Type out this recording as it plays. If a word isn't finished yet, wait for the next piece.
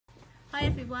Hi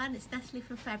everyone, it's Natalie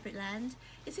from Fabricland.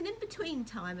 It's an in-between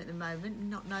time at the moment,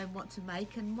 not knowing what to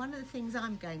make, and one of the things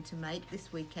I'm going to make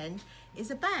this weekend is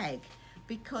a bag,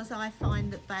 because I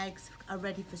find that bags are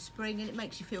ready for spring and it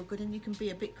makes you feel good and you can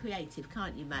be a bit creative,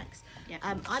 can't you, Max? Yep.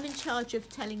 I'm in charge of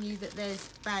telling you that there's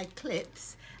bag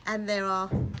clips and there are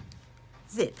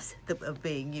zips that are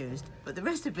being used, but the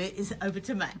rest of it is over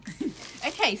to Max.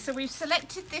 Okay, so we've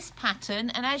selected this pattern,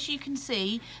 and as you can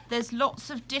see, there's lots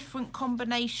of different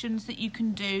combinations that you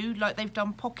can do, like they've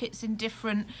done pockets in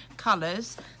different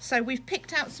colours. So we've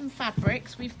picked out some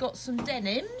fabrics. We've got some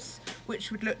denims, which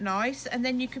would look nice, and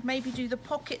then you could maybe do the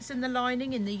pockets and the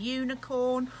lining in the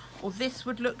unicorn, or this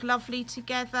would look lovely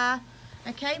together.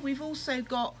 Okay, we've also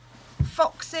got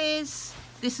foxes.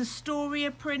 This Astoria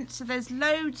print, so there's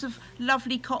loads of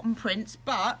lovely cotton prints,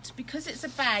 but because it's a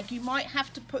bag, you might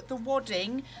have to put the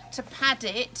wadding to pad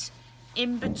it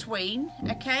in between,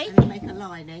 okay? And make a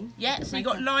lining. Yeah, so you've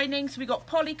got linings, we've got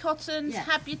polycottons, Yeah.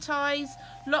 habutais,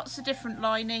 lots of different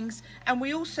linings, and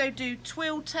we also do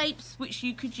twill tapes, which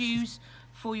you could use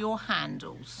for your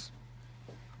handles.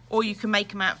 Or you can make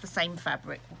them out of the same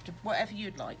fabric, whatever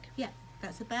you'd like. Yeah,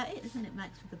 that's about it, isn't it,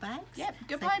 Max, with the bags? Yep,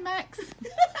 goodbye, Max.